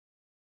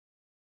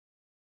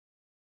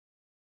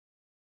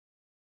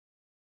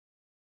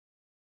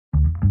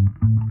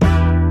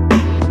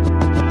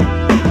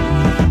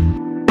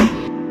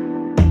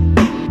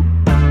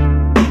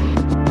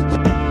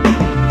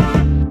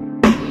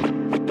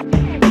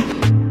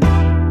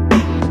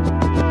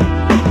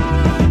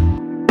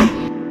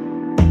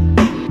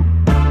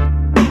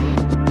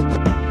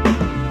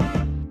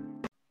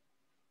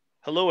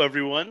Hello,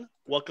 everyone.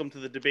 Welcome to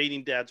the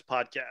Debating Dads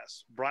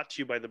podcast, brought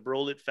to you by the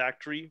Brolit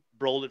Factory,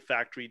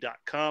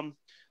 brolitfactory.com.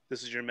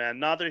 This is your man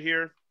Nather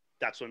here.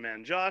 That's my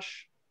man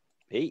Josh.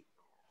 Hey.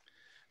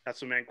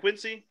 That's my man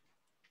Quincy.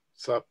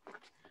 What's up?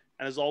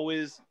 And as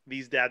always,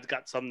 these dads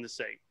got something to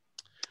say.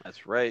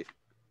 That's right.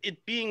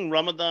 It being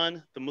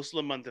Ramadan, the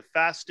Muslim month of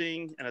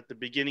fasting, and at the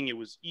beginning it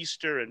was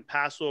Easter and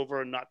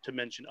Passover, not to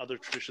mention other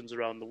traditions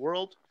around the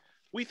world,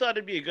 we thought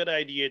it'd be a good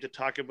idea to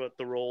talk about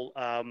the role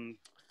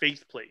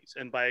faith plays,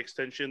 and by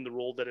extension, the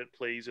role that it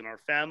plays in our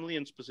family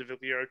and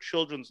specifically our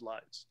children's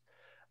lives.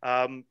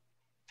 I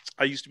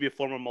used to be a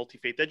former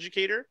multi-faith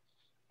educator.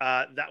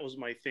 That was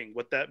my thing.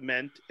 What that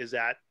meant is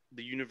at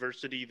the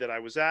university that I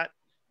was at,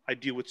 I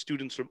deal with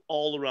students from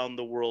all around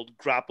the world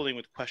grappling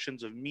with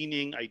questions of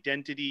meaning,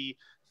 identity,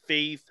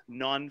 faith,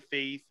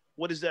 non-faith.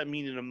 What does that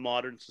mean in a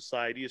modern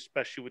society,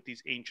 especially with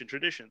these ancient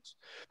traditions?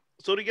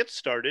 So to get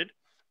started,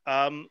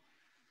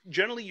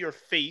 generally your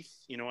faith,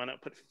 and I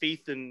put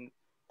faith in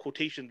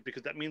quotations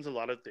because that means a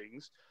lot of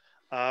things.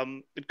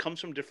 It comes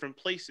from different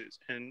places,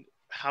 and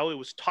how it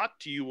was taught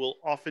to you will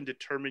often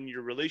determine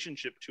your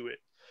relationship to it.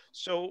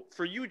 So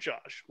for you,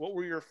 Josh, what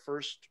was your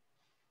first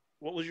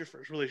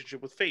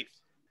relationship with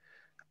faith?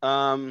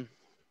 My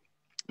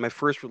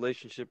first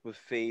relationship with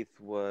faith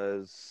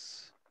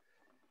was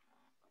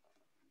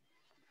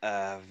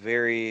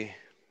very,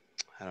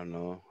 I don't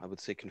know, I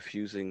would say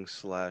confusing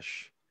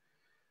slash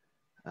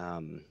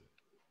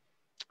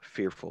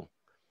fearful.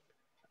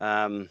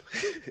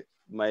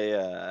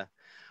 My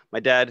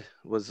dad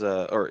was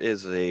or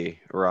is a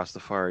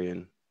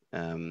Rastafarian,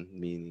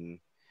 meaning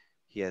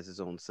he has his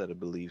own set of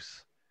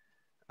beliefs.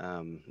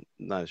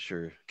 Not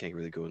sure, can't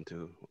really go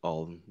into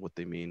all of them, what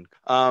they mean.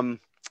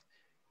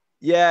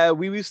 Yeah,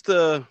 we used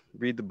to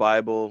read the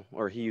Bible,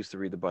 or he used to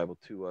read the Bible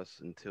to us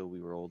until we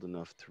were old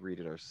enough to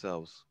read it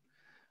ourselves,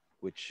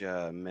 which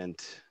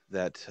meant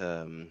that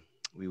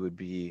we would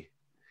be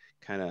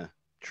kind of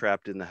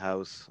trapped in the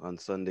house on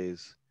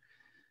Sundays,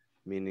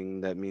 meaning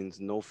that means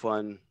no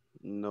fun,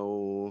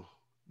 no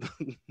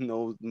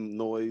no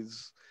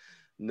noise,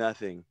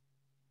 nothing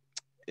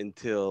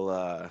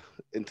until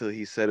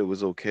he said it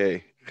was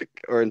okay,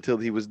 or until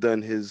he was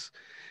done his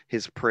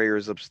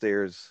prayers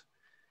upstairs,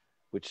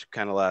 which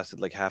kind of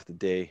lasted like half the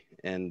day,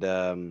 and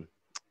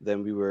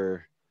then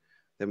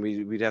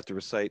we'd have to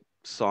recite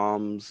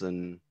psalms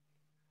and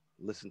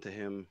listen to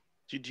him.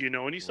 Do you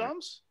know any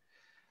psalms?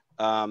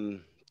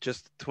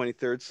 Just the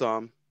 23rd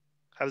Psalm.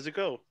 How does it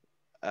go?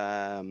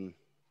 I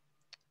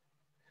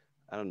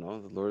don't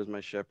know. The Lord is my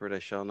shepherd; I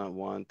shall not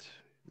want.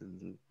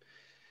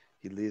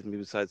 He leads me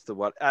beside the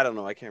water. I don't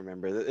know. I can't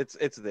remember.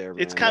 It's there,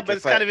 man. It's kind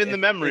of in the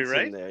memory,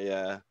 right? In there,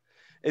 yeah.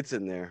 It's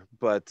in there,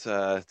 but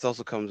it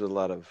also comes with a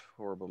lot of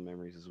horrible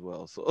memories as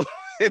well. So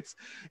it's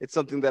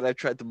something that I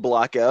tried to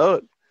block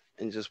out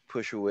and just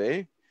push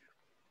away,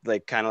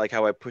 kind of like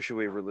how I push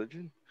away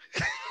religion.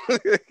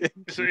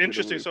 So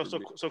interesting.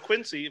 So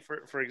Quincy,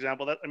 for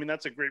example,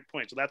 that's a great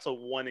point. So that's a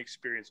one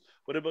experience.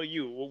 What about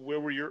you?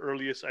 Where were your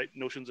earliest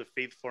notions of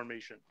faith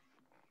formation?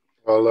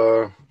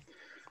 Well,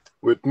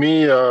 with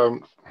me,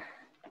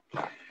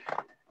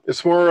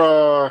 it's more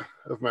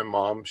of my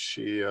mom.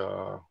 She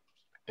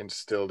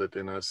instilled it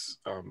in us.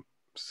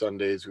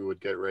 Sundays we would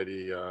get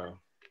ready,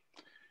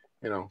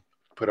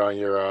 put on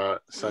your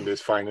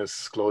Sunday's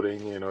finest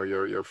clothing,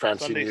 your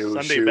fancy new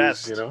Sunday shoes,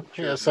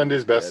 best.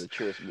 Sunday's best. Yeah, the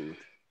truest move.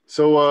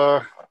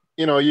 So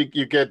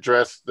you get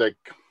dressed like,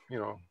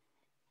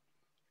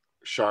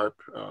 sharp,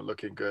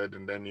 looking good,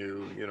 and then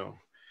you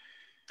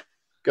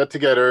get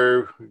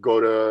together, go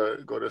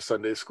to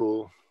Sunday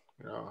school.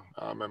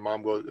 My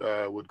mom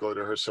would go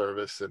to her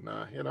service, and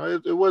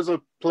it was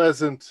a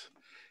pleasant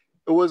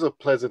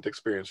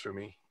experience for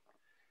me.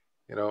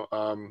 It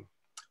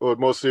would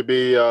mostly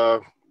be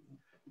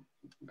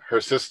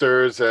her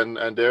sisters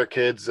and their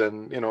kids,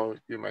 and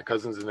my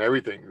cousins and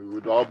everything. We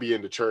would all be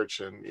in the church,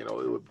 and it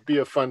would be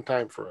a fun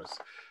time for us.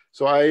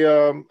 So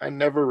I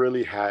never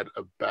really had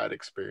a bad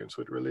experience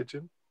with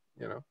religion.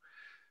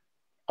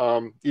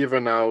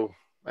 Even now,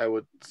 I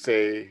would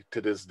say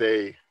to this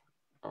day,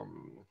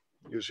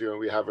 usually when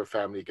we have our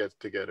family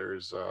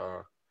get-togethers,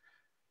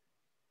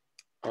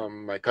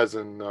 my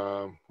cousin,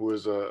 who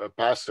is a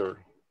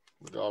pastor,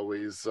 would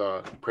always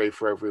pray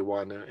for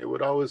everyone, and it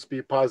would always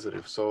be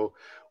positive. So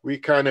we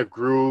kind of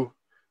grew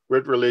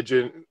with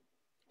religion,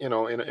 in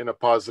a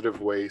positive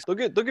way.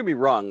 Don't get me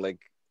wrong. Like,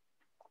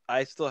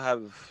 I still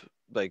have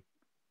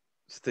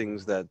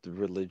things that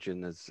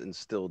religion has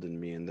instilled in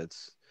me, and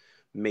that's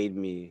made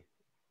me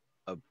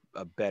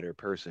a better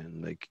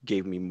person. Like,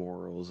 gave me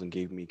morals and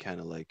gave me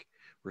kind of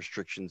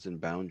restrictions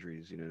and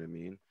boundaries. You know what I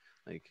mean?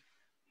 Like,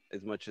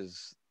 as much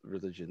as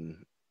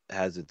religion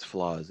has its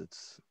flaws, it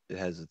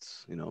has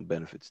its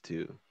benefits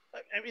too.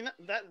 I mean,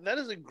 that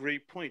is a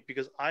great point,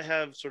 because I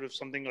have sort of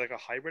something like a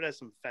hybrid. I have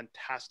some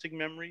fantastic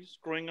memories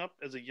growing up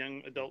as a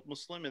young adult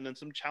Muslim, and then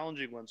some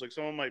challenging ones. Like,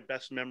 some of my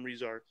best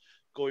memories are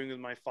going with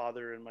my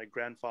father and my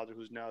grandfather,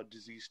 who's now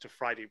deceased, to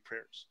Friday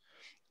prayers,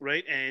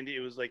 right? And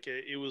it was like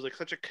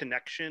such a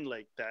connection,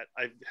 like, that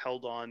I've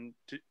held on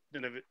to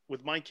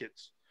with my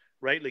kids,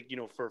 right? Like, you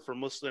know, for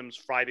Muslims,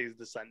 Friday is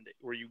the Sunday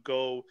where you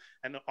go,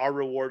 and our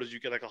reward is you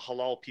get like a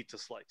halal pizza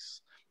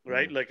slice,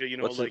 right? Like, you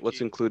know,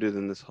 what's included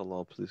in this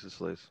halal pizza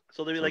slice?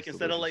 So they'd be like,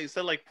 Sounds instead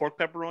of like pork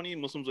pepperoni,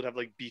 Muslims would have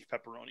like beef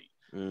pepperoni,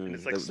 and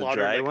it's like the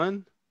slaughtered dry like,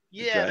 one.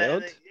 yeah, dry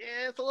out?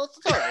 yeah, it's all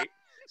right.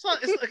 It's not.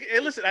 It's like, hey,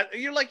 listen,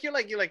 you're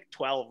like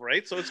 12,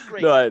 right? So it's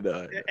great. No, I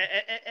know.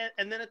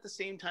 And then at the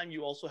same time,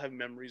 you also have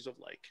memories of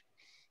like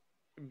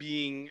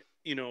being,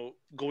 you know,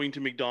 going to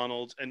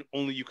McDonald's and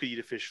only you could eat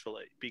a fish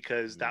fillet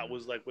because that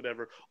was like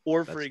whatever.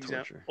 Or for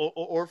example,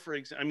 or for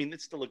example, I mean,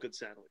 it's still a good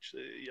sandwich.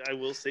 I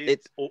will say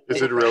is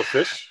it real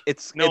fish?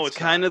 It's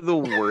kind of the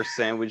worst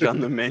sandwich on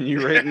the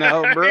menu right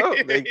now, bro.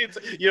 Like,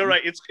 you're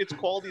right. It's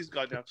quality's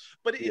gone down,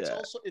 but it's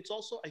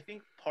also I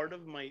think part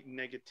of my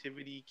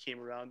negativity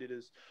came around it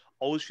is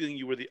always feeling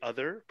you were the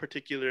other,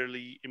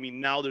 particularly. I mean,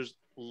 now there's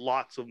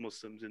lots of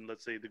Muslims in,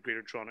 let's say, the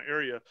Greater Toronto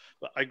area,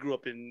 but I grew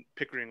up in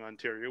Pickering,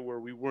 Ontario, where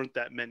we weren't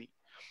that many,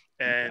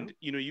 and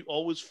you know, you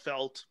always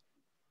felt,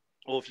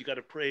 oh, if you got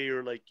to pray,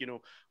 or like, you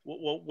know,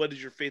 what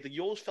is your faith? Like,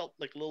 you always felt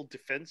like a little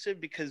defensive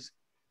because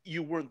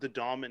you weren't the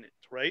dominant,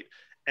 right?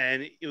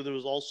 And you know, there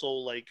was also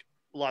like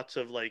lots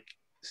of like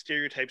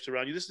stereotypes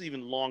around you. This is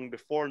even long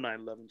before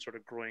 9/11, sort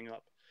of growing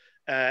up,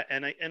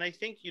 and I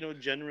think, you know,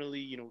 generally,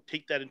 you know,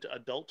 take that into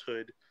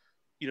adulthood.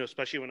 You know,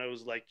 especially when I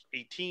was like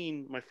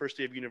 18, my first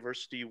day of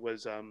university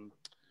was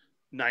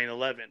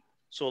 9/11.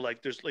 So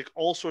like, there's like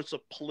all sorts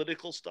of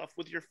political stuff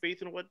with your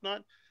faith and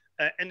whatnot.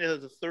 And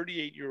as a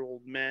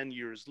 38-year-old man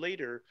years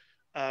later,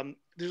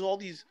 there's all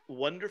these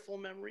wonderful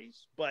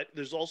memories, but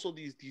there's also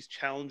these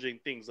challenging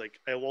things. Like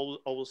I will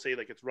always say,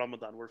 like, it's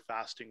Ramadan, we're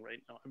fasting right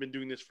now. I've been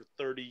doing this for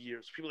 30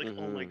 years. People are like,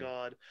 oh my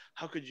God,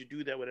 how could you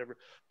do that? Whatever.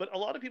 But a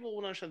lot of people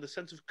won't understand the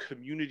sense of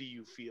community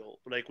you feel,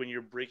 like when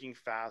you're breaking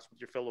fast with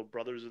your fellow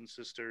brothers and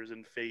sisters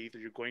in faith, or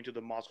you're going to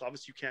the mosque.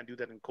 Obviously, you can't do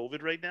that in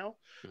COVID right now,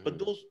 but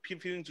those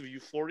feelings of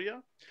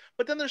euphoria.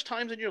 But then there's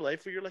times in your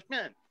life where you're like,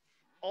 man,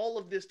 all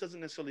of this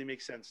doesn't necessarily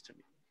make sense to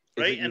me.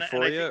 Right? Is it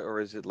euphoria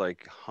or is it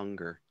like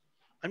hunger?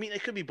 I mean,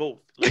 it could be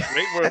both. Like,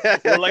 right?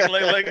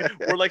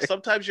 We're like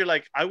sometimes you're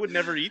like, I would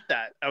never eat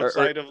that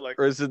outside of like.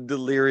 Or is it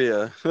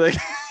deliria? Like,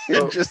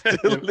 you're just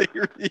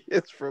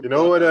delirious from. You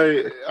know what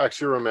I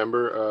actually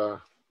remember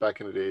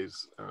back in the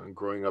days,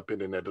 growing up in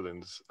the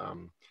Netherlands,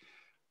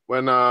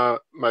 when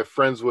my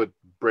friends would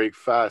break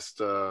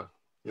fast.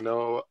 You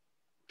know,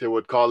 they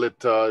would call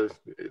it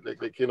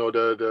like you know,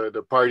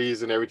 the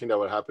parties and everything that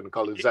would happen,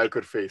 call it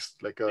Zuikerfeest,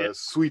 like a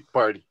sweet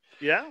party.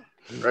 Yeah.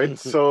 Right.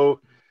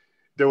 So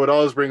they would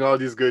always bring all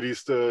these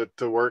goodies to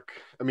work.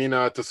 I mean,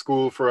 to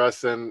school for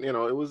us, and you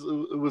know, it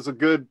was a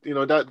good, you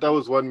know, that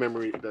was one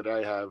memory that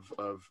I have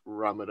of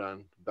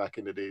Ramadan back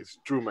in the days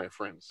through my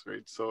friends,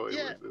 right? So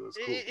it was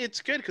cool.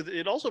 It's good because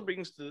it also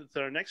brings to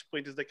our next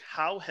point is like,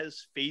 how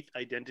has faith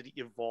identity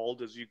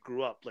evolved as you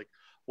grew up? Like,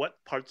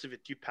 what parts of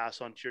it do you pass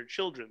on to your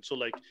children? So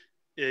like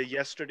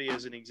yesterday,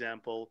 as an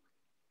example,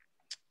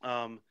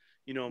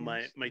 you know,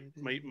 my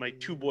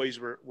two boys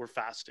were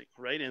fasting,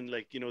 right? And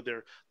like, you know,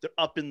 they're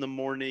up in the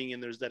morning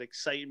and there's that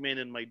excitement,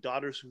 and my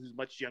daughter, who's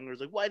much younger,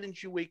 is like, why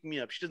didn't you wake me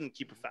up? She doesn't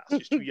keep a fast,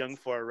 she's too young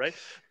for it, right?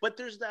 But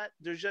there's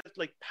just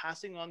like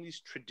passing on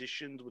these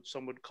traditions, which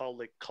some would call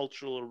like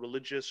cultural or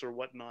religious or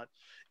whatnot,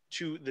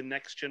 to the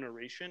next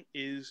generation.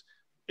 It's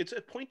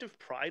a point of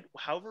pride.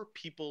 However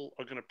people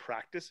are going to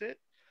practice it,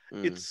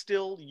 it's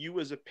still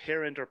you as a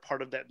parent are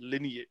part of that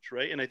lineage,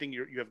 right? And I think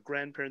you have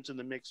grandparents in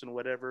the mix and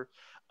whatever.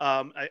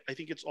 I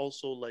think it's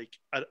also like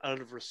out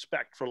of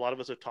respect for a lot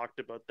of us have talked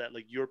about that,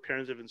 like your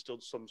parents have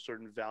instilled some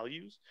certain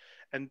values,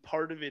 and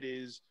part of it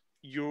is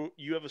you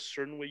have a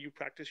certain way you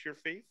practice your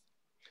faith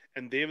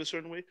and they have a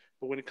certain way.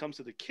 But when it comes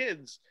to the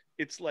kids,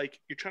 it's like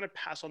you're trying to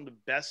pass on the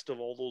best of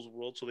all those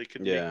worlds so they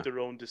can make their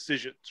own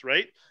decisions,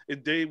 right?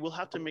 They will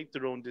have to make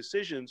their own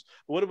decisions.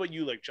 But what about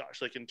you, like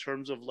Josh, like in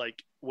terms of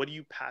like, what do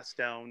you pass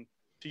down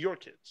to your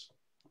kids?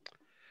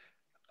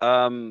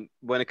 When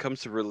it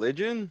comes to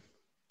religion,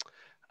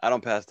 I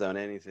don't pass down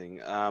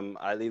anything.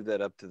 I leave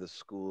that up to the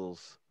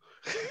schools.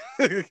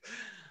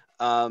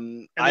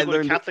 And they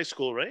go to Catholic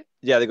school, right?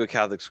 Yeah, they go to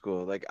Catholic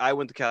school. Like I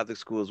went to Catholic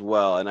school as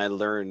well, and I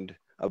learned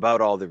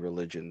about all the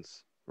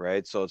religions,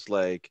 right? So it's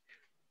like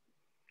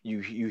you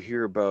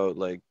hear about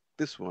like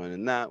this one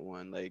and that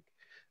one. Like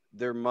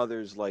their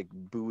mother's like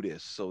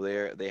Buddhist, so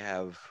they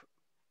have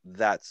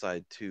that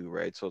side too,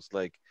 right? So it's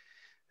like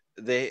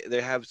they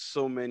have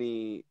so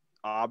many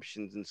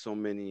options and so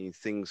many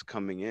things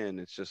coming in.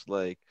 It's just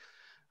like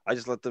I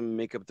just let them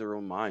make up their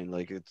own mind.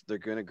 Like they're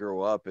gonna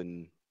grow up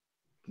and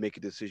make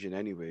a decision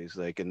anyways.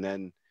 Like and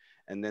then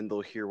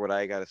they'll hear what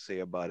I gotta say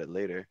about it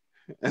later.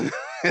 And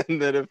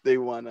then if they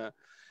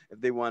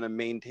wanna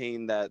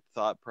maintain that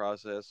thought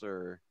process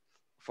or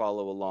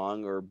follow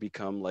along or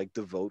become like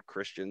devout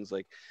Christians,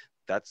 like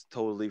that's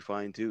totally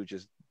fine too.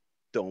 Just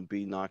don't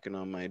be knocking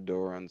on my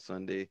door on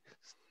Sunday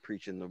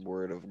preaching the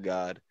word of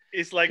God.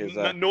 It's like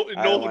no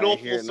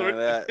full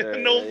circle,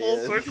 no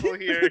full circle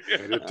here.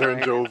 And it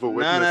turns over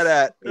with none of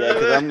that. Yeah,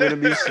 because I'm gonna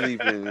be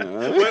sleeping.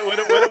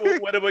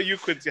 What about you,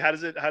 Quincy? How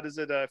does it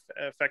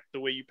affect the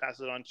way you pass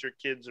it on to your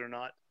kids or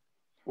not?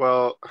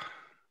 Well,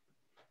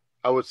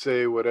 I would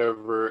say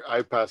whatever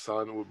I pass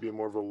on would be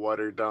more of a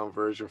watered down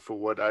version for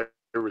what I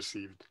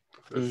received.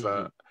 Because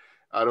Hmm.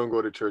 I don't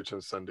go to church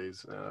on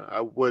Sundays.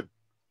 I would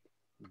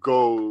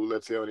go,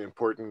 let's say, on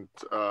important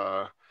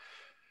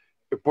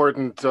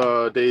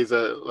days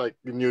like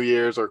New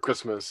Year's or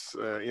Christmas,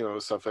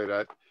 stuff like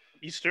that.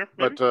 Easter,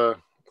 maybe? But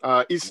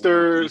Ooh,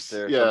 Easter's,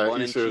 Easter. Some yeah, bun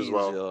and Easter as cheese,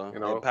 well.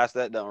 yo. Hey, pass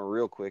that down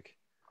real quick.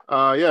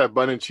 Yeah,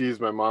 bun and cheese.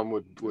 My mom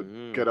would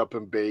Mm. get up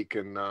and bake,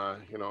 and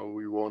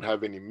we won't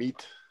have any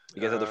meat.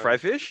 You guys have the Uh,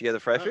 fried fish? You have the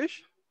fried uh,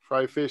 fish?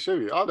 Fried fish,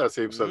 all that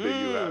same stuff that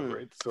you have, Mm.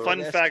 right? So Fun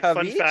That's fact, fun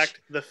cabbage.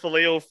 fact, the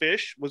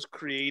filet-o-fish was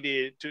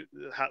created to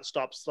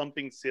stop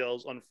slumping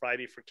sales on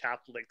Friday for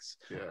Catholics.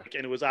 yeah,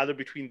 And it was either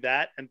between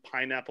that and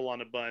pineapple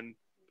on a bun.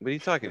 What are you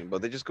talking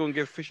about? They just go and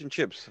get fish and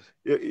chips.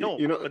 yeah. No,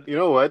 but You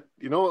know what?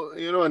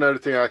 Another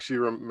thing I actually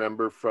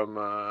remember from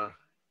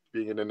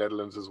being in the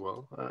Netherlands as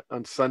well.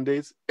 On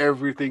Sundays,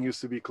 everything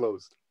used to be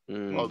closed. All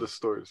Mm. the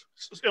stores,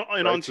 in right?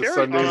 So Ontario, Because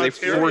they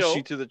Sundays, yeah, force you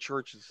Ontario, to the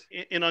churches.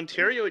 in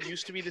Ontario, it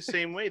used to be the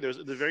same way. There's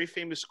the very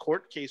famous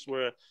court case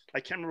where I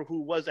can't remember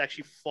who was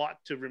actually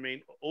fought to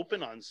remain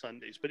open on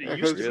Sundays, but it yeah.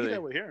 used to be Really?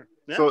 that way here.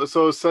 Yeah.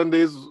 So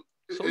Sundays,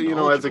 So as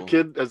knowledgeable.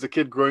 a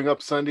kid growing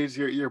up, Sundays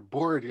you're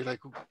bored. You're like,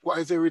 why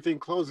is everything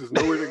closed? There's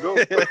nowhere to go.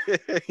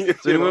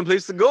 It's only one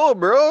place to go,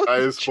 bro. I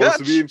It's was supposed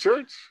to be church. in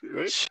church,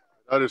 right?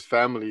 My daughter's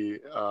family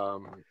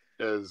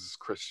is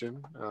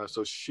Christian,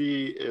 so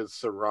she is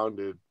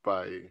surrounded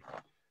by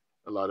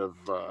a lot of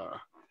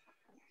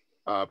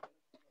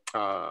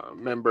uh,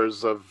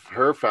 members of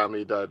her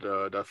family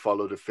that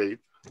follow the faith,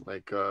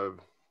 like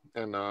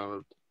and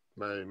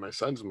my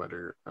son's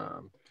mother.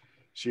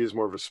 She is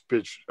more of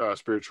a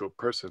spiritual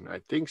person.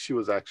 I think she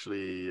was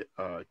actually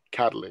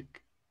Catholic,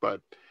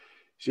 but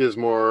she is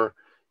more,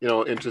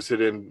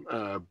 interested in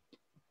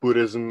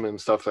Buddhism and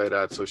stuff like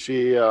that. So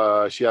she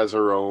has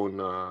her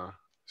own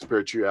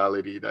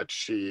spirituality that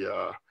she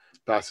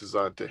passes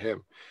on to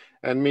him.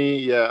 And me,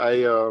 yeah,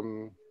 I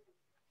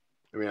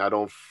mean, I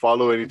don't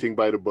follow anything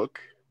by the book,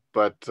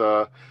 but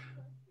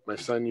my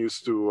son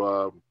used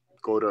to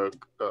go to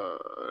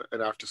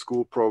an after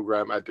school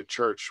program at the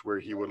church where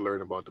he would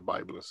learn about the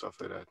Bible and stuff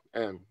like that.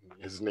 And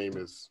his name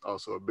is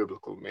also a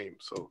biblical name.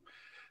 So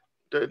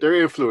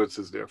their influence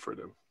is there for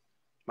them.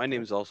 My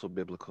name's also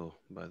biblical,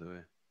 by the way.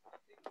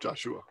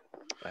 Joshua.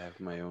 I have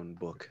my own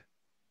book.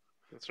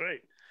 That's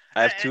right.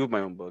 I have two of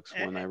my own books.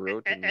 One I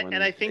wrote and one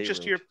and I think they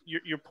just wrote.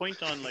 your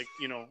point on like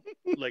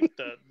like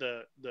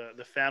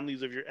the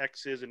families of your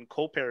exes and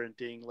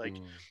co-parenting, like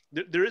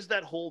there is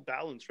that whole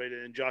balance, right?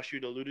 And Josh,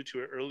 you'd alluded to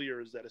it earlier,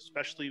 is that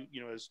especially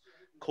as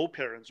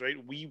co-parents, right,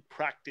 we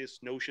practice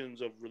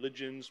notions of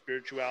religion,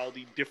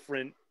 spirituality,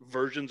 different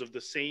versions of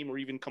the same or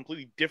even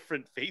completely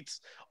different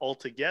faiths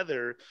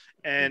altogether.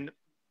 And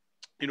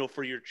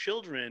for your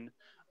children,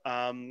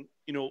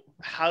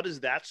 how does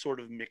that sort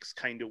of mix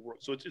kind of work?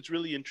 So it's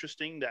really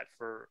interesting that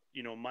for,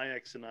 my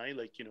ex and I,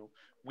 like,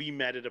 we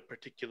met at a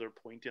particular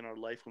point in our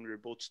life when we were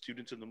both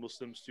students in the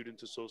Muslim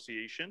Students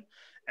Association.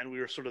 And we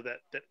were sort of that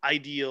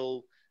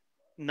ideal,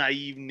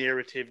 naive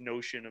narrative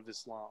notion of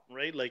Islam,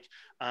 right? Like,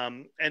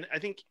 and I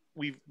think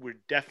we're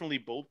definitely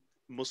both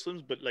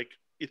Muslims, but like,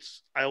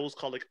 I always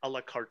call like a la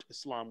carte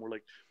Islam, where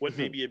like what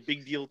may be a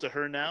big deal to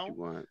her now, You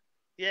want.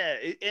 yeah,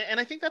 and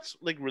I think that's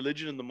like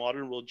religion in the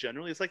modern world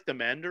generally. It's like the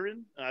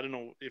Mandarin. I don't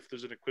know if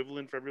there's an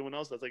equivalent for everyone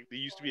else. That's like there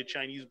used to be a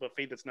Chinese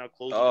buffet that's now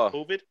closed due to Oh,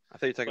 COVID. I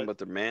thought you were talking But about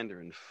the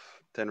Mandarin.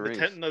 10 the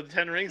rings.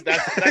 10 rings.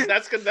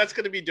 That's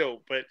gonna be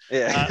dope. But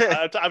Yeah.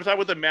 I'm talking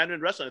about the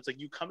Mandarin restaurant. It's like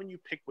you come and you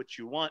pick what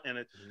you want,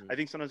 and I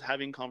think sometimes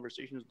having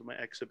conversations with my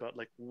ex about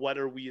like what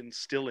are we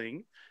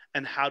instilling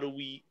and how do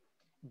we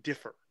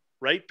differ,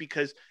 right?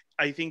 Because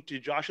I think to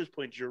Josh's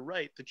point, you're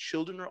right. The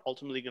children are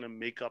ultimately going to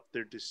make up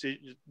their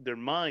decision, their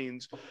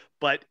minds.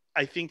 But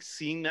I think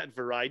seeing that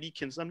variety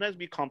can sometimes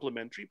be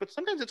complementary, but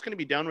sometimes it's going to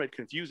be downright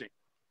confusing,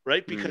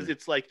 right? Because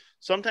it's like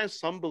sometimes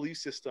some belief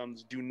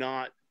systems do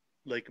not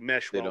like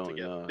mesh They well don't,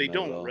 together. no, They not at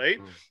don't, all. right?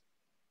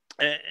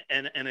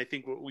 And I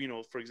think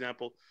for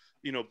example,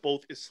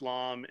 both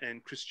Islam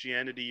and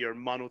Christianity are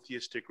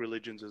monotheistic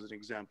religions, as an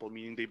example,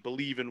 meaning they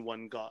believe in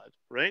one God,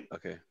 right?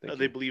 Okay.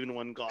 They believe in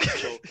one God.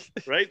 So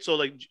right, so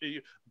like,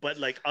 but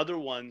like other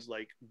ones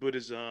like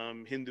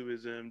Buddhism,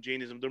 Hinduism,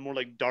 Jainism, they're more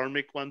like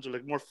dharmic ones, or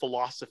like more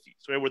philosophies,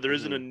 right, where there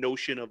isn't a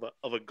notion of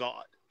a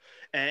God.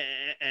 And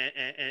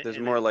There's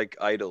more like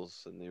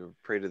idols, and they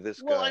pray to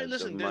this god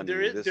listen, of money,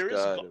 this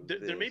god of this,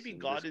 there may be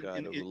and God this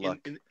god of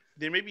luck.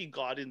 there may be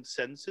God in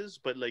senses,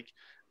 but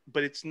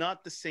but it's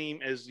not the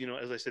same as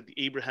as I said, the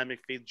Abrahamic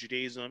faith,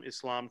 Judaism,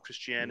 Islam,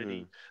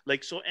 Christianity.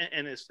 Like, so,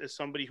 and as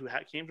somebody who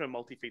came from a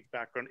multi-faith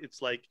background,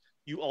 it's like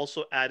you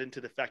also add into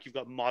the fact you've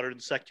got modern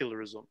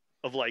secularism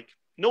of like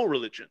no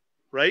religion,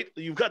 right?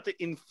 You've got the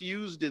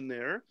infused in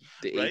there,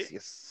 The right?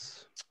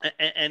 atheists.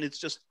 And it's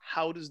just,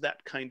 how does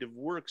that kind of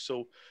work?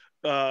 So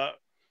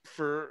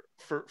for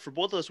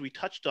both of us, we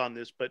touched on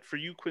this, but for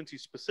you, Quincy,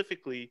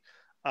 specifically,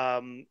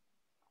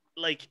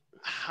 like,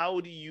 how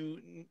do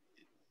you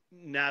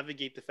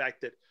navigate the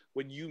fact that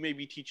when you may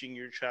be teaching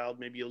your child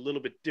maybe a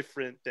little bit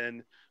different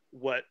than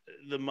what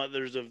the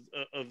mothers of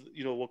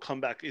will come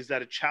back. Is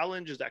that a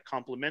challenge? Is that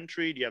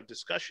complimentary? Do you have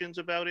discussions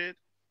about it?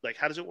 Like,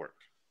 how does it work?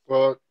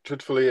 Well,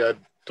 truthfully, I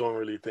don't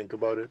really think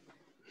about it.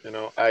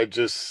 I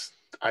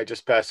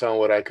just pass on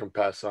what I can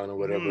pass on or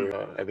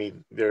whatever. I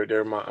mean,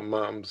 their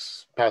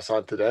moms pass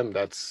on to them.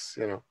 That's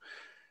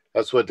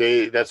that's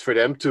for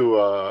them to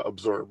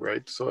absorb,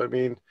 right? So I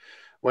mean,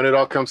 when it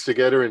all comes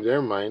together in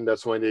their mind,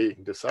 that's when they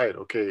decide,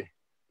 okay,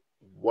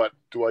 what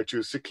do I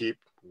choose to keep?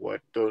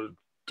 What do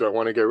I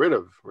want to get rid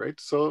of, right?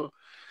 So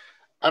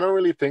I don't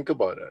really think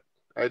about it.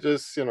 I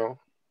just,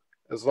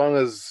 as long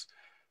as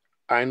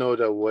I know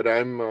that what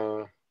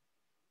I'm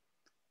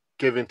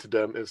giving to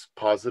them is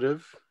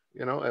positive,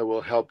 it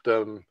will help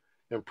them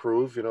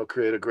improve,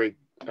 create a great,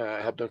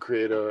 help them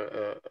create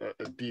a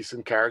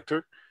decent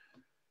character.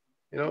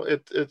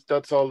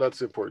 That's all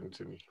that's important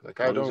to me. Like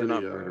As I long as don't they're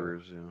really, not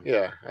murderers,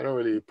 yeah, I don't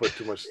really put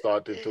too much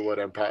thought into what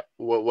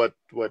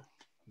what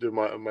the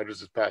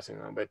mothers is passing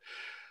on, but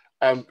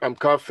I'm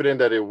confident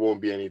that it won't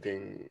be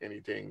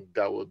anything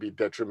that will be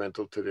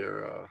detrimental to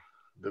their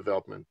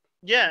development.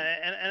 Yeah,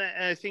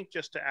 and I think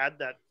just to add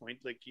that point,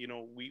 like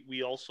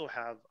we also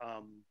have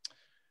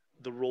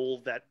the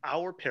role that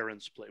our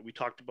parents play. We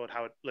talked about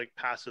how it like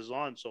passes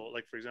on. So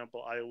like for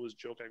example, I always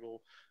joke, I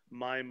go,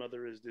 my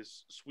mother is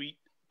this sweet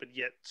but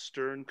yet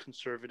stern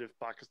conservative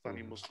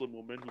Pakistani Muslim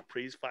woman who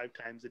prays 5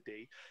 times a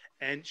day,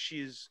 and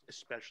she's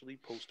especially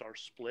post our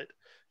split.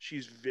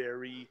 She's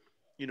very,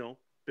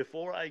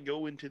 before I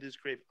go into this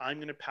grave, I'm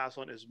going to pass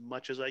on as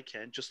much as I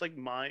can, just like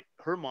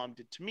her mom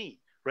did to me.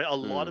 Right, a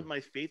lot of my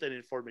faith and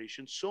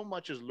information, so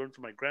much is learned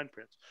from my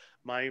grandparents.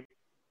 My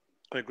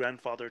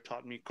grandfather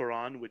taught me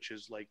Quran, which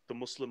is like the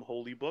Muslim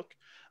holy book,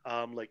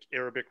 like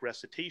Arabic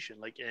recitation,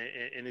 like,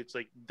 and it's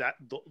like that.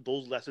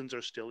 Those lessons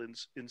are still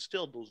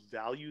instilled. Those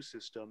value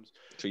systems.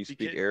 So you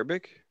speak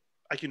Arabic?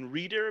 I can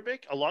read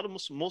Arabic. A lot of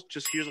most.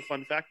 Just here's a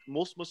fun fact: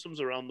 most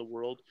Muslims around the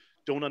world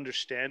don't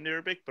understand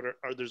Arabic, but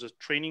there's a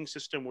training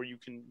system where you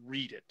can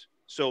read it.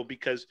 So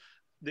because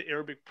the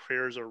Arabic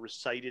prayers are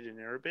recited in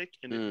Arabic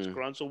and it's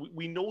Quran, so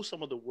we know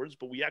some of the words,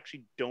 but we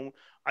actually don't.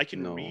 I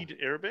can read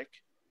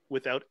Arabic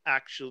without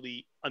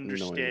actually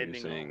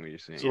understanding what you're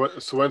saying.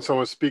 So when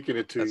someone's speaking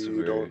it to you,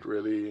 you don't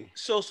really.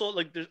 So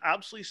like there's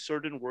absolutely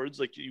certain words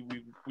like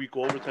we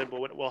go over time,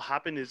 but what will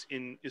happen is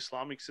in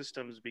Islamic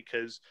systems,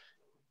 because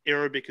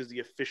Arabic is the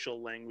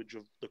official language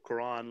of the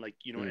Quran, like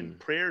and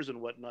prayers and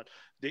whatnot.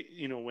 They,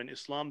 when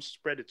Islam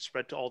spread, it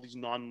spread to all these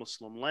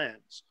non-Muslim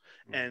lands,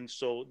 and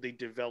so they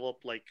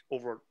developed like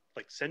over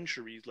like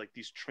centuries, like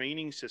these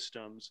training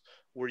systems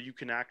where you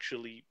can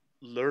actually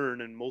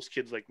learn. And most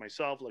kids, like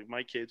myself, like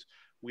my kids,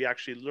 we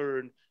actually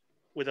learn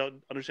without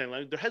understanding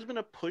language. There has been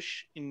a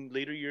push in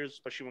later years,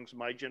 especially amongst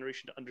my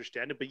generation, to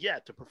understand it. But yeah,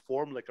 to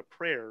perform like a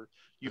prayer,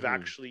 you've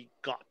actually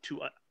got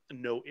to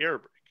know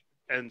Arabic.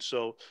 And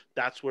so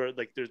that's where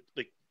like there's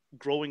like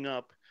growing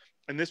up,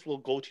 and this will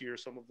go to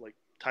some of like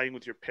tying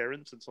with your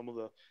parents and some of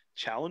the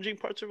challenging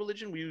parts of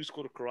religion. We used to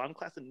go to Quran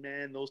class, and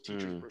man, those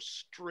teachers were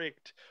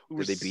strict.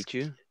 Did they beat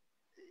you?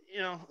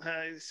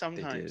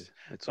 Sometimes.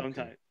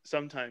 Okay.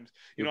 Sometimes.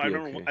 I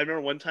remember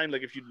one time,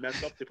 like if you'd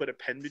mess up, they put a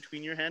pen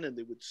between your hand and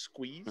they would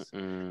squeeze.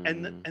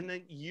 And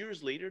then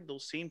years later,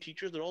 those same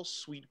teachers, they're all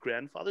sweet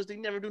grandfathers. They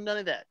never do none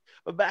of that.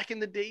 But back in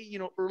the day,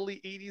 early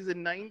 80s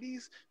and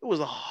 90s, it was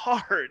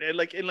hard. And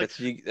that's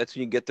when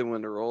you get them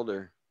when they're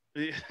older.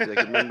 Like,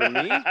 remember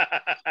me?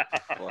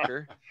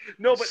 Fucker.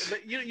 No,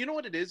 but you know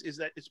what it is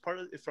that it's part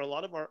of, for a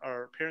lot of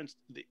our parents,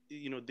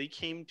 they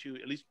came to,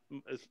 at least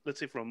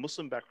let's say from a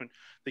Muslim background,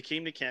 they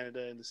came to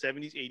Canada in the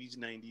 70s, 80s,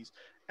 90s,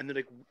 and they're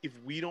like, if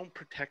we don't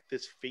protect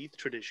this faith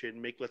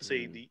tradition, make, let's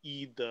say, the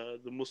Eid,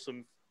 the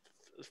Muslim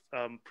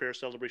prayer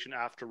celebration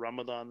after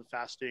Ramadan,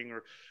 fasting,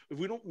 or if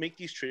we don't make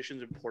these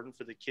traditions important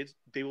for the kids,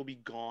 they will be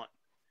gone.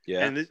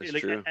 Yeah, and that's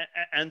true.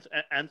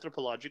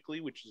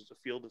 Anthropologically, which is a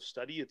field of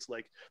study,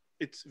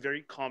 it's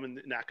very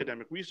common in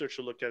academic research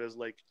to look at as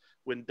like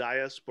when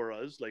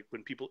diasporas, like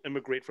when people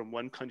immigrate from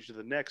one country to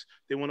the next,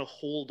 they want to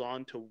hold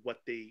on to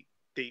what they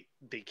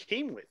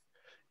came with.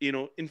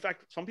 In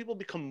fact, some people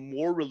become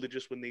more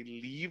religious when they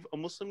leave a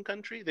Muslim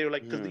country. They're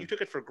like, because you took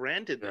it for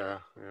granted.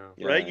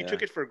 Right? You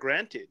took it for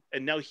granted,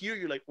 and now here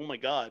you're like, oh my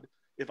God,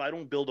 if I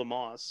don't build a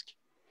mosque,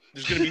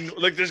 there's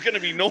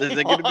gonna be no mosque.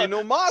 There's gonna be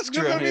no mosque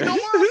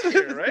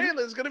here, right?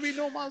 There's gonna be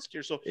no mosque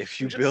here. So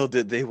if you build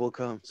it, they will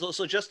come.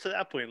 So just to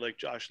that point, like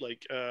Josh,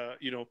 like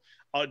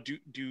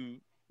do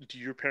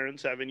your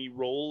parents have any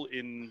role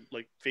in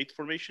like faith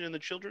formation in the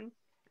children?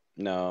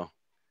 No,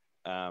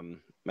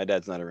 my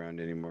dad's not around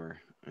anymore,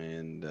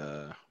 and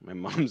my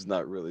mom's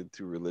not really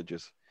too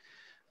religious.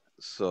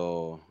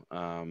 So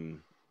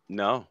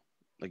no,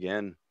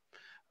 again,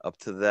 up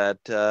to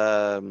that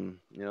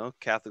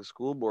Catholic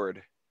school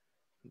board.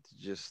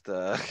 Just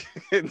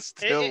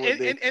instill what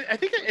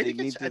they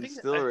need to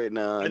instill right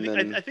now.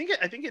 I think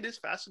it is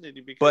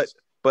fascinating because.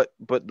 But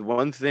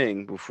one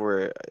thing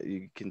before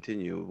you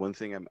continue, one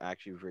thing I'm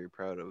actually very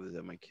proud of is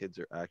that my kids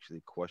are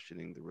actually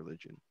questioning the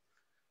religion.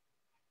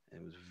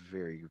 And it was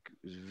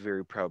a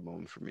very proud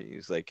moment for me.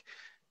 It's like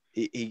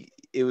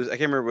it was, I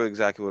can't remember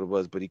exactly what it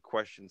was, but he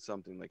questioned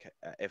something like,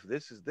 if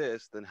this is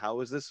this, then how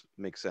does this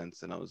make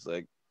sense? And I was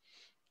like,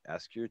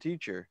 ask your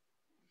teacher.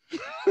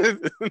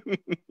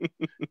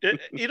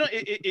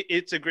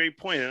 It's a great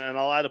point, and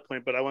I'll add a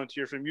point, but I want to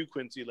hear from you,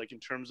 Quincy, like in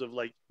terms of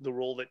like the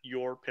role that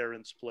your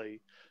parents play,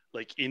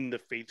 like in the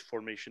faith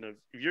formation of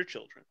your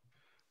children.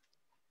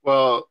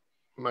 Well,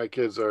 my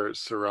kids are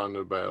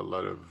surrounded by a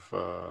lot of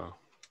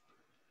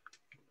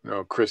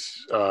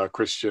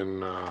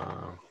Christian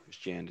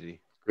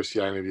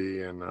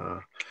Christianity, and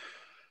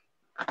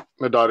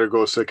my daughter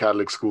goes to a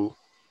Catholic school.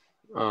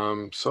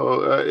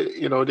 So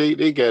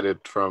they get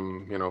it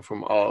from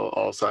from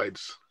all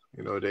sides.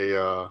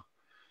 There's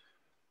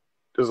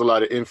a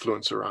lot of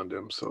influence around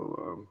them.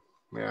 So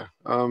yeah.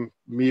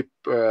 Me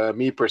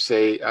per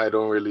se, I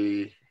don't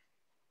really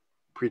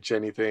preach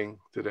anything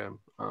to them.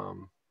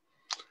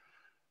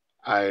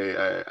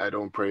 I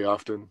don't pray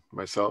often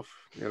myself,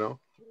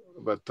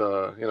 but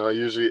I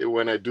usually,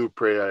 when I do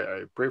pray,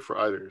 I pray for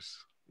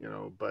others,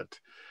 but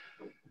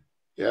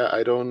yeah,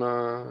 I don't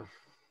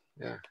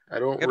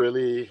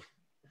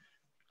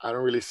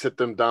really sit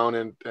them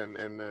down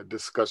and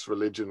discuss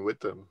religion with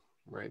them,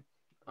 right?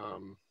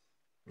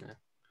 Yeah.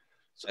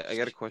 I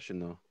got a question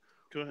though.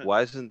 Go ahead.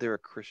 Why isn't there a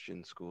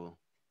Christian school?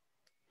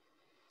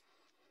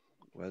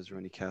 Why is there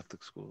any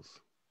Catholic schools?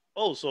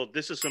 Oh, so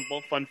this is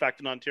simple. Fun fact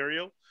in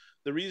Ontario.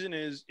 The reason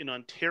is in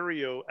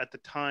Ontario at the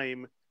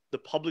time, the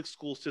public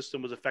school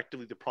system was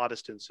effectively the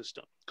Protestant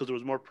system because there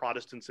was more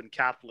Protestants than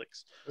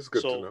Catholics. That's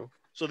good to know.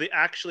 So they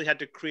actually had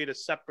to create a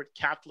separate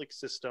Catholic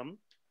system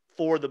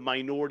for the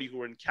minority who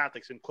were in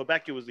Catholics. In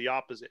Quebec, it was the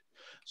opposite.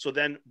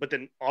 But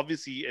then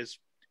obviously as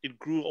it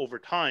grew over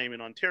time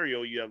in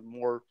Ontario, you have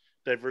more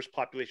diverse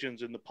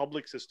populations in the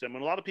public system.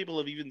 And a lot of people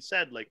have even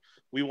said, like,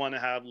 we want to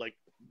have like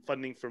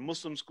funding for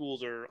Muslim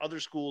schools or other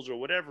schools or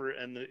whatever.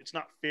 And it's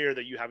not fair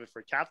that you have it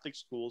for Catholic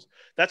schools.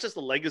 That's just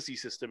the legacy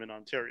system in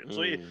Ontario.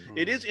 So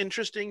it is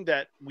interesting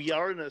that we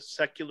are in a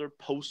secular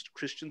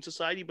post-Christian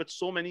society, but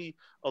so many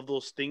of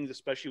those things,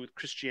 especially with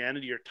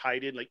Christianity, are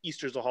tied in. Like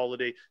Easter's a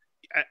holiday.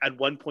 At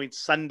one point,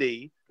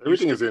 Sunday.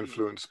 Everything is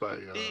influenced by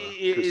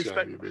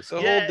Christianity, basically.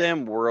 The whole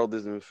damn world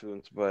is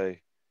influenced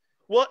by.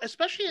 Well,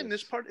 especially in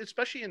this part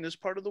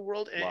of the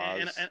world,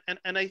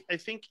 and I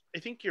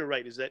think you're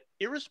right. Is that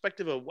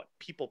irrespective of what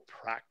people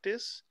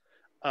practice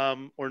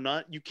or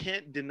not, you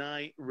can't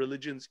deny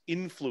religion's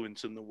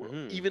influence in the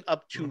world, even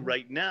up to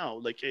right now.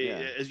 Like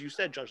as you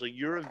said, Josh, like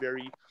you're a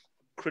very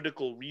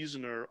critical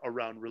reasoner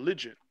around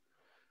religion.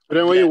 But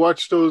then when you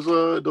watch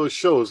those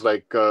shows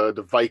like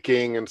the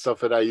Viking and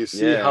stuff like that, you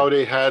see how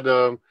they had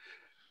the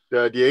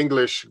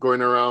English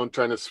going around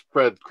trying to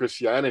spread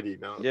Christianity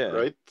now,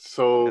 right?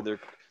 So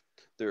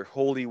their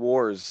holy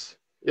wars.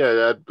 Yeah,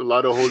 they had a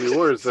lot of holy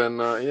wars, and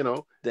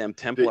damn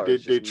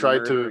Templars. They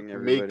tried to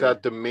make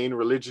that the main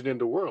religion in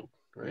the world,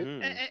 right?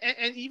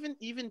 And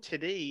even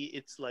today,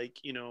 it's like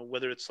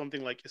whether it's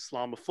something like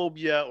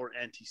Islamophobia or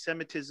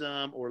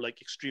anti-Semitism or like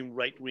extreme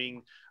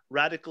right-wing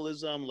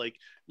radicalism, like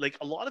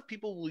a lot of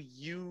people will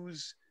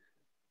use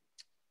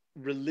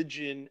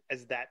religion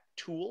as that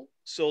tool.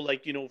 So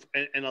like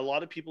and a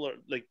lot of people are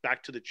like,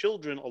 back to the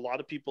children, a lot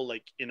of people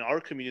like in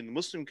our community, in the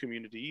Muslim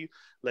community,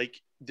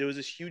 like there was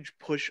this huge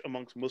push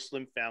amongst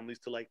Muslim families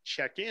to like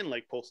check in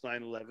like post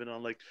 9/11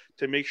 on like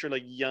to make sure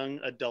like young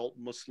adult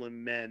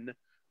Muslim men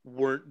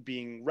weren't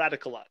being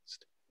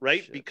radicalized,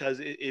 right?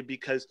 Because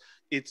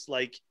it's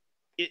like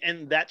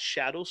and that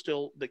shadow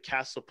still that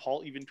casts a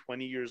pall even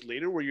 20 years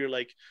later, where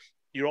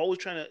you're always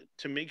trying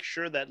to make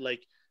sure that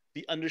like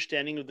the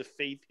understanding of the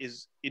faith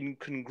is in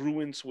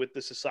congruence with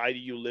the society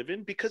you live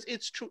in, because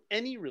it's true,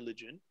 any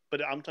religion,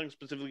 but I'm talking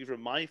specifically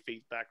from my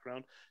faith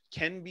background,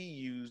 can be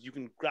used. You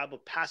can grab a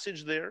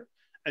passage there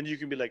and you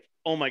can be like,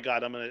 oh my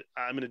God, I'm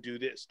gonna do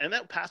this. And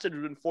that passage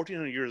was written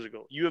 1400 years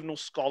ago. You have no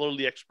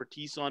scholarly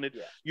expertise on it.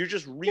 Yeah. You're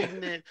just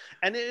reading it.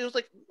 And it was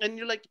like, and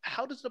you're like,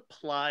 how does it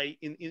apply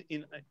in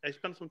I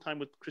spent some time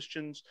with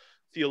Christians,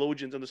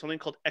 theologians, and there's something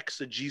called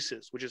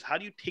exegesis, which is how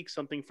do you take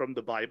something from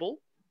the Bible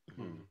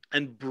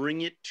and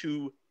bring it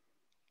to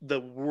the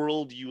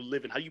world you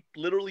live in, how you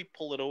literally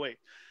pull it away.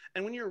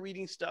 And when you're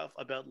reading stuff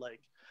about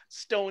like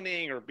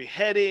stoning or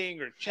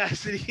beheading or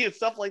chastity and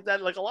stuff like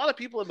that, like a lot of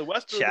people in the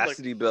West,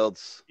 chastity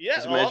belts. Yeah,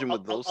 just imagine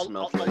what those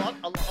smell like.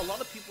 A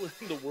lot of people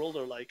in the world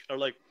are like,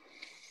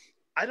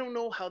 I don't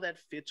know how that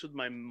fits with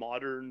my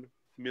modern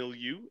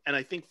milieu. And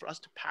I think for us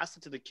to pass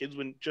it to the kids,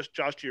 when just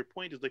Josh, to your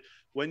point, is like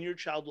when your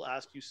child will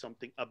ask you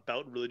something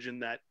about religion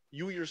that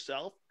you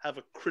yourself have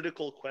a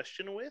critical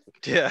question with,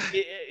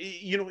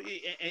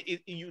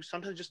 you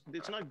sometimes just,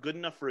 it's not good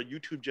enough for a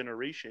YouTube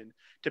generation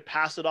to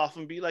pass it off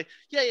and be like,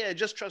 yeah,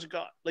 just trust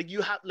God. Like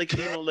you have like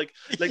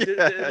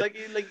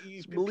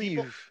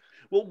believe.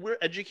 Well, we're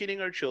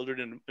educating our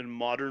children in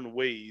modern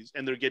ways,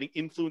 and they're getting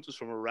influences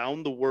from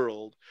around the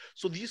world.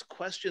 So these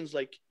questions,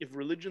 like if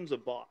religion's a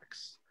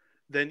box,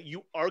 then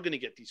you are going to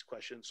get these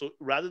questions. So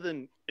rather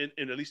than,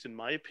 at least in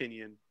my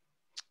opinion,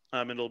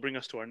 and it'll bring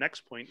us to our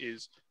next point,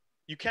 is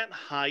You can't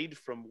hide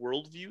from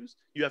worldviews.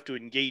 You have to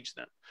engage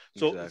them.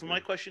 So my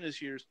question is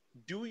here: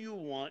 do you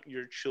want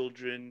your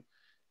children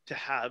to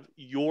have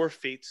your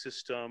faith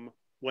system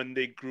when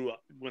they go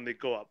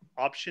up?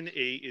 Option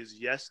A is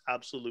yes,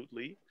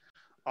 absolutely.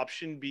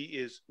 Option B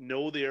is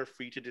no, they are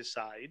free to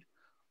decide.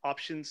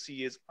 Option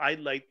C is I'd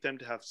like them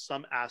to have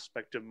some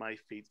aspect of my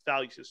faith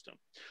value system.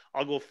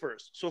 I'll go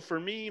first. So for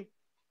me,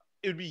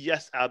 it would be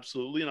yes,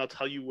 absolutely, and I'll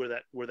tell you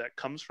where that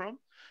comes from.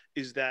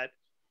 Is that,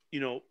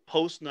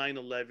 post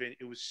 9/11,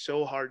 it was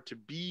so hard to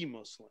be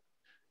Muslim,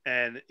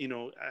 and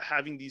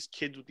having these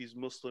kids with these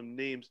Muslim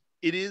names,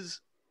 it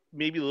is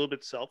maybe a little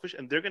bit selfish,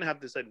 and they're going to have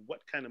to decide what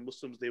kind of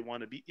Muslims they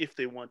want to be, if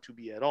they want to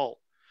be at all,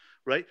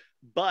 right?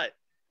 But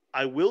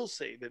I will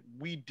say that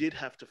we did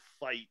have to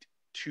fight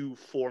to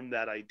form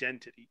that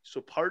identity.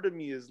 So part of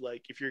me is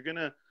like, if you're going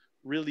to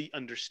really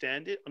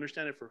understand it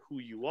for who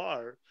you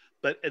are,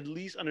 but at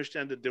least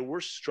understand that there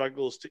were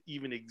struggles to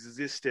even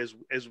exist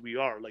as we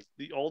are. Like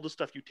all the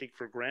stuff you take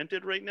for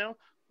granted right now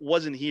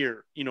wasn't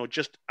here,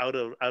 just out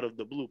of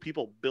the blue.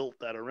 People built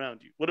that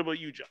around you. What about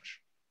you,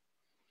 Josh?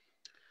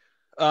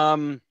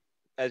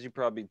 As you've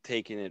probably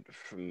taken it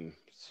from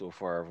so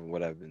far from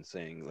what I've been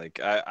saying, like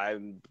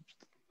I'm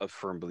a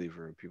firm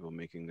believer in people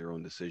making their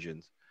own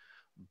decisions,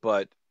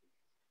 but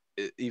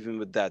even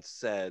with that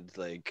said,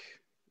 like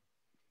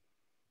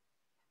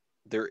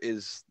there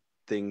is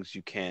things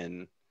you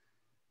can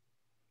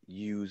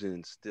use and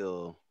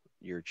instill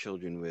your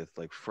children with,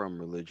 like from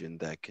religion,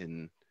 that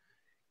can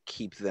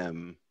keep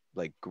them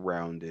like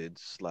grounded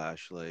 /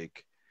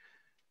 like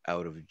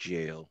out of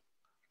jail.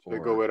 They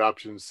go with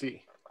option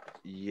C.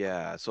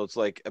 Yeah, so it's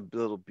like a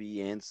little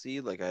B and C.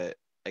 Like I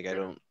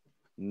don't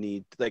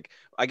need, like,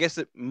 I guess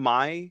that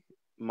my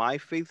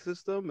faith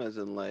system, as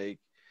in like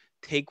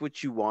take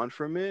what you want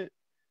from it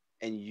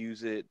and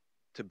use it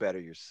to better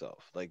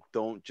yourself. Like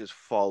don't just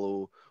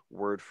follow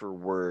word for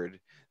word.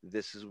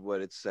 This is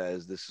what it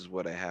says. This is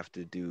what I have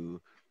to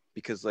do,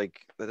 because like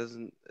that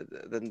doesn't.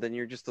 Then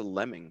you're just a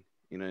lemming.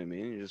 You know what I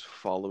mean? You're just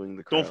following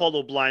the crowd. Don't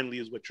follow blindly,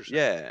 is what you're saying.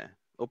 Yeah,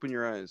 open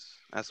your eyes.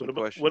 Ask some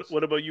questions.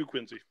 What about you,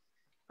 Quincy?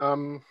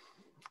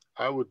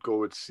 I would go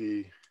with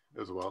C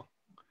as well.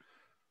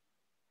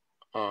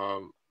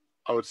 I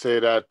would say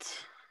that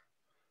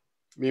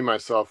me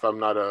myself, I'm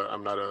not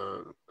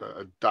a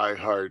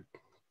diehard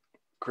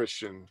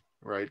Christian,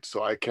 right?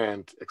 So I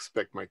can't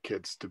expect my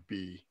kids to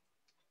be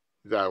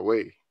that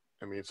way.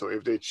 I mean, so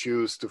if they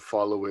choose to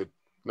follow it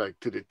like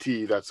to the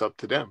T, that's up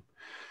to them.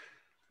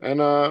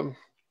 And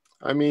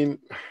I mean,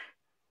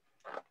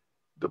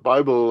 the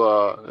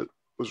Bible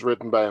was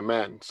written by a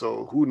man,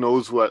 so who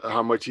knows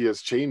how much he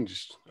has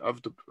changed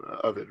of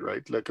it,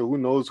 right? Like who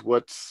knows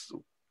was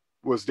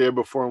there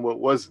before and what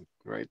wasn't,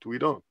 right? We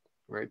don't,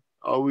 right?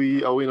 All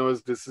we know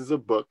is this is a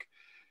book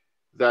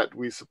that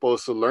we're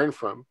supposed to learn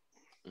from,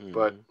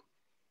 but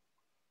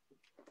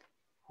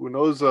who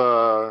knows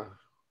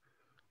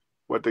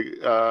what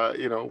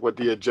the what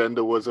the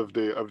agenda was of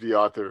the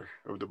author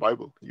of the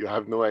Bible. You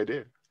have no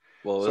idea.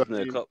 Well,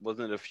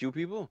 wasn't it a few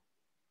people?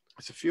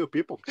 It's a few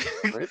people,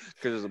 right? Because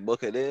there's a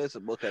book of this, a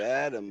book of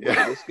that, and a book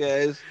of this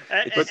guy's.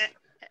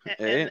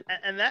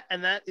 And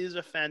that is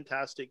a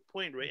fantastic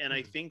point, right? And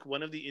I think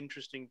one of the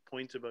interesting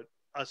points about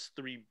us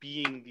three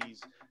being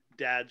these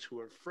dads who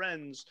are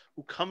friends,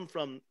 who come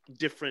from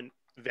different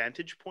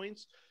vantage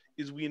points,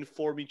 is we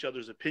inform each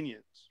other's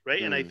opinions,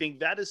 right? And I think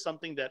that is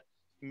something that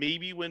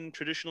maybe when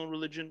traditional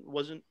religion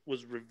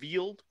was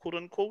revealed, quote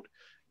unquote,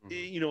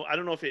 I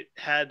don't know if it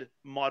had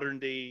modern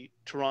day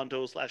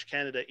Toronto /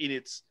 Canada in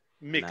its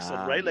mix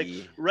of, right? Like,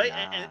 right.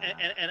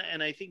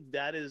 And I think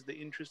that is the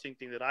interesting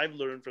thing that I've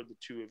learned from the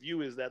two of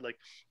you, is that like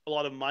a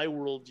lot of my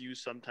worldviews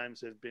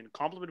sometimes have been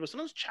complimented, but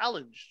sometimes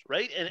challenged,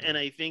 right? And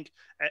I think,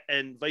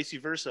 and vice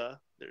versa,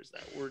 there's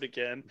that word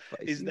again,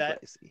 is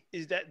that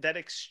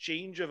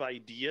exchange of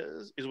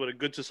ideas is what a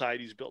good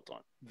society is built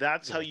on.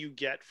 That's how you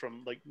get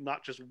from like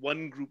not just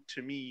one group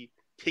to me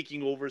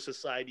taking over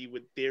society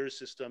with their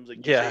systems,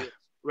 like say,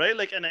 right?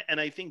 Like,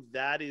 and I think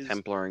that is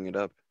Templaring it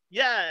up.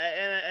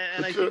 Yeah,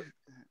 and I think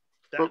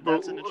that's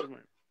an interesting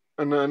one.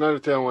 And another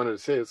thing I wanted to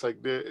say, it's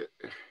like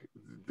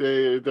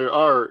there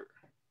are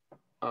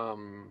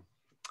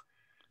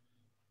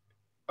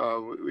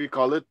we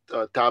call it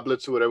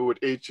tablets or whatever with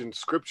ancient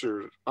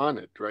scripture on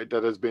it, right?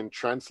 That has been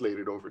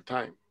translated over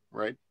time,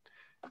 right?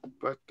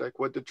 But like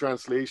what the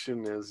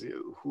translation is,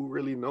 who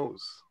really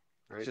knows,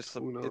 right?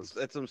 Who knows?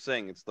 That's what I'm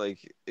saying. It's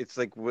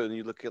like when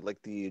you look at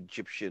like the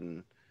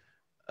Egyptian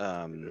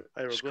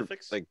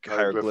hieroglyphics, like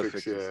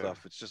hieroglyphics and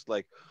stuff. It's just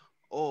like,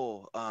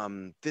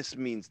 this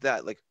means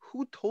that. Like,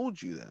 who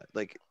told you that?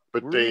 Like,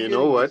 but you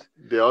know what?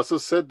 They also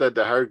said that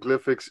the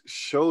hieroglyphics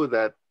show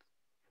that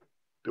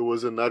there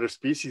was another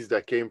species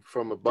that came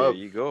from above.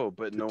 There you go.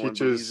 But no one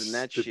believes in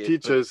that shit. To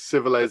teach us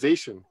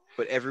civilization.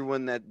 But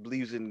everyone that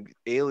believes in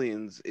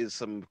aliens is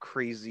some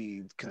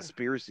crazy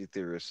conspiracy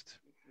theorist.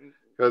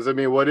 Because I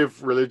mean, what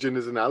if religion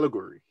is an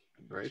allegory,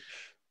 right?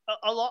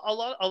 A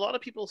lot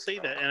of people say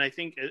that, and I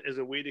think as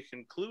a way to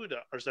conclude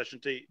our session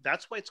today,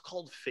 that's why it's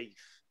called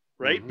faith,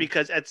 right?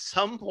 Because at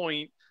some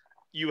point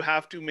you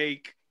have to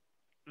make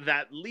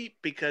that leap,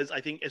 because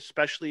I think,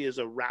 especially as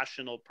a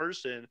rational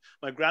person,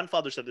 my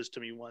grandfather said this to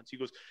me once. He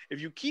goes, if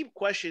you keep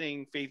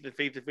questioning faith and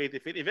faith and faith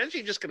and faith,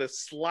 eventually you're just going to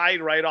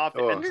slide right off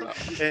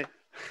it.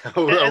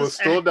 Oh, I was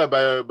told that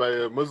by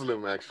a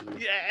Muslim,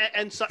 actually. Yeah,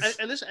 and so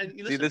and listen,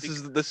 See,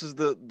 this is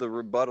the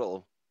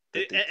rebuttal.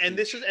 And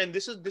this is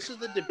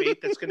the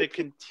debate that's going to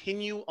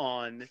continue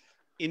on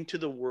into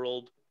the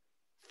world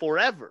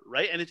forever,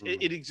 right? And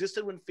it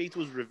existed when faith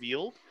was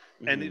revealed,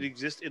 and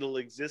it'll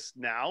exist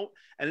now,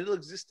 and it'll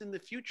exist in the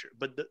future.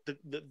 But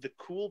the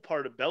cool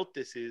part about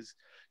this is,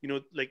 you know,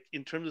 like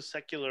in terms of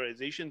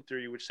secularization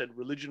theory, which said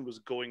religion was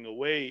going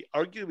away,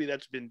 arguably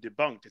that's been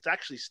debunked. It's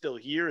actually still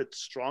here. It's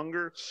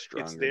stronger.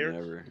 It's there.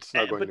 Than ever. It's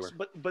not going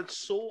anywhere. But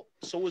so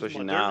is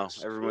especially now.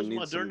 Everyone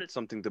needs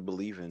something to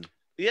believe in.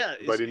 Yeah,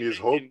 but it needs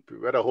hope. We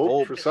got to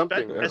hope for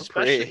something,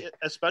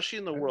 especially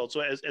in the world. So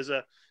as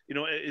a you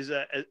know as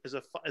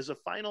a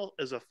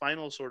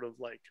final sort of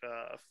like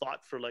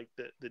thought for like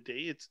the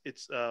day.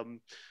 It's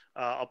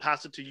I'll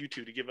pass it to you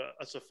two to give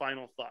us a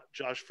final thought.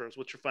 Josh first.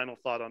 What's your final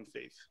thought on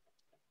faith?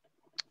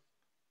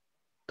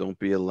 Don't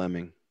be a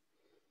lemming.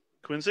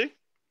 Quincy?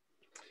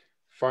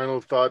 Final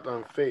thought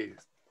on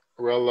faith.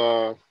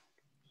 Well,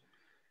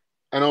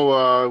 I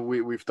know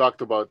we've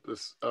talked about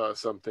this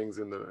some things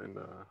in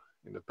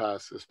the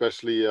past,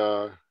 especially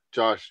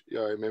Josh.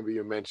 I remember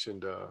you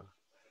mentioned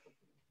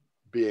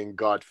being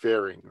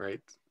God-fearing, right?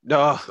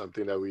 No,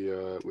 something that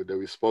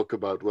we spoke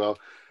about. Well,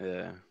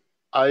 yeah,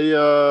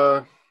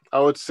 I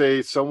would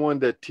say someone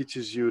that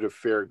teaches you to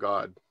fear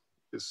God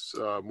is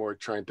more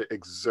trying to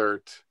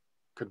exert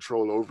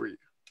control over you.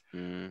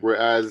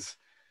 Whereas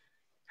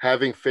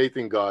having faith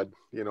in God,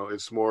 you know,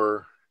 is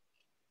more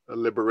a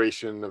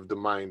liberation of the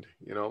mind.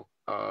 You know,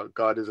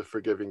 God is a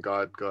forgiving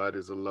God. God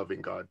is a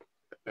loving God,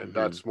 and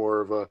that's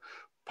more of a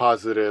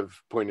positive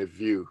point of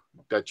view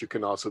that you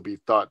can also be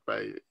taught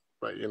by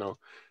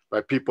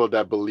people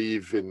that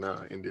believe in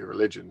their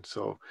religion.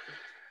 So,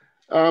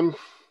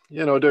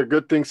 you know, there are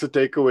good things to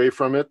take away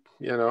from it.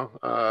 You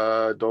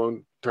know,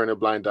 don't turn a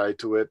blind eye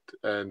to it,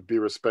 and be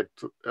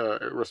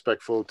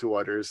respectful to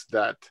others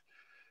that,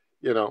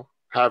 you know,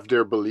 have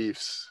their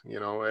beliefs. You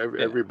know,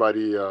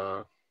 everybody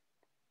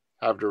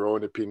have their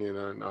own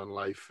opinion on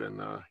life, and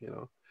you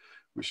know,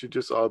 we should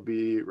just all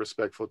be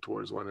respectful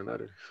towards one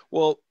another.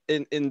 Well,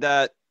 in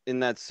that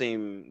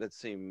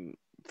same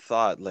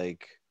thought,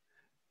 like,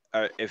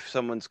 if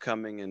someone's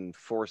coming and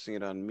forcing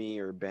it on me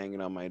or banging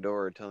on my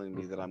door, telling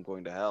me that I'm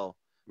going to hell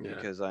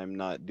because I'm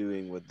not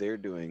doing what they're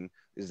doing,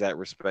 is that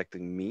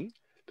respecting me?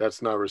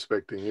 That's not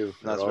respecting you.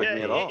 Not respecting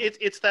me at all.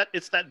 It's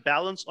that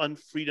balance on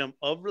freedom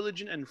of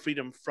religion and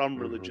freedom from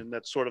religion.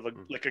 That's sort of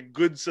like a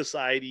good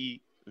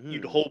society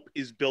you'd hope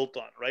is built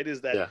on, right?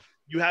 Is that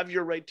you have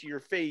your right to your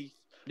faith,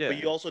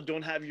 but you also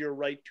don't have your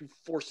right to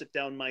force it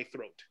down my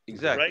throat.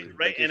 Exactly. Right.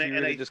 Like, if you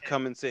really just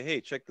come and say, "Hey,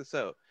 check this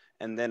out,"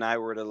 and then I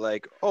were to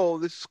like, "Oh,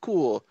 this is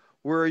cool.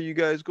 Where are you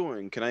guys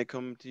going? Can I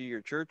come to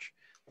your church?"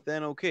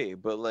 Then okay,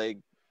 but like,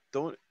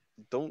 don't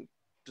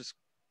just.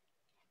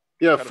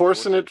 Yeah,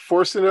 forcing it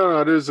on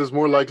others is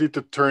more likely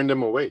to turn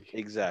them away.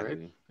 Exactly.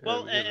 Right?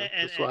 Well, and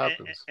that's what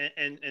happens.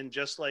 And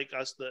just like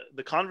us,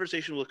 the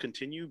conversation will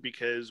continue,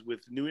 because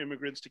with new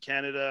immigrants to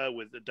Canada,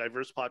 with the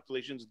diverse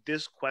populations,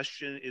 this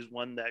question is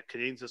one that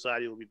Canadian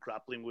society will be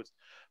grappling with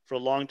for a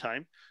long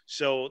time.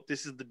 So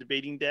this is the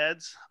Debating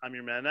Dads. I'm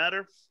your man,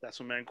 Adder. That's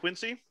my man,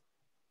 Quincy.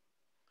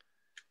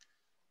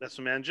 That's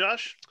my man,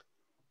 Josh.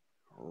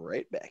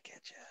 Right back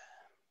at you.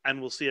 And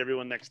we'll see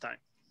everyone next time.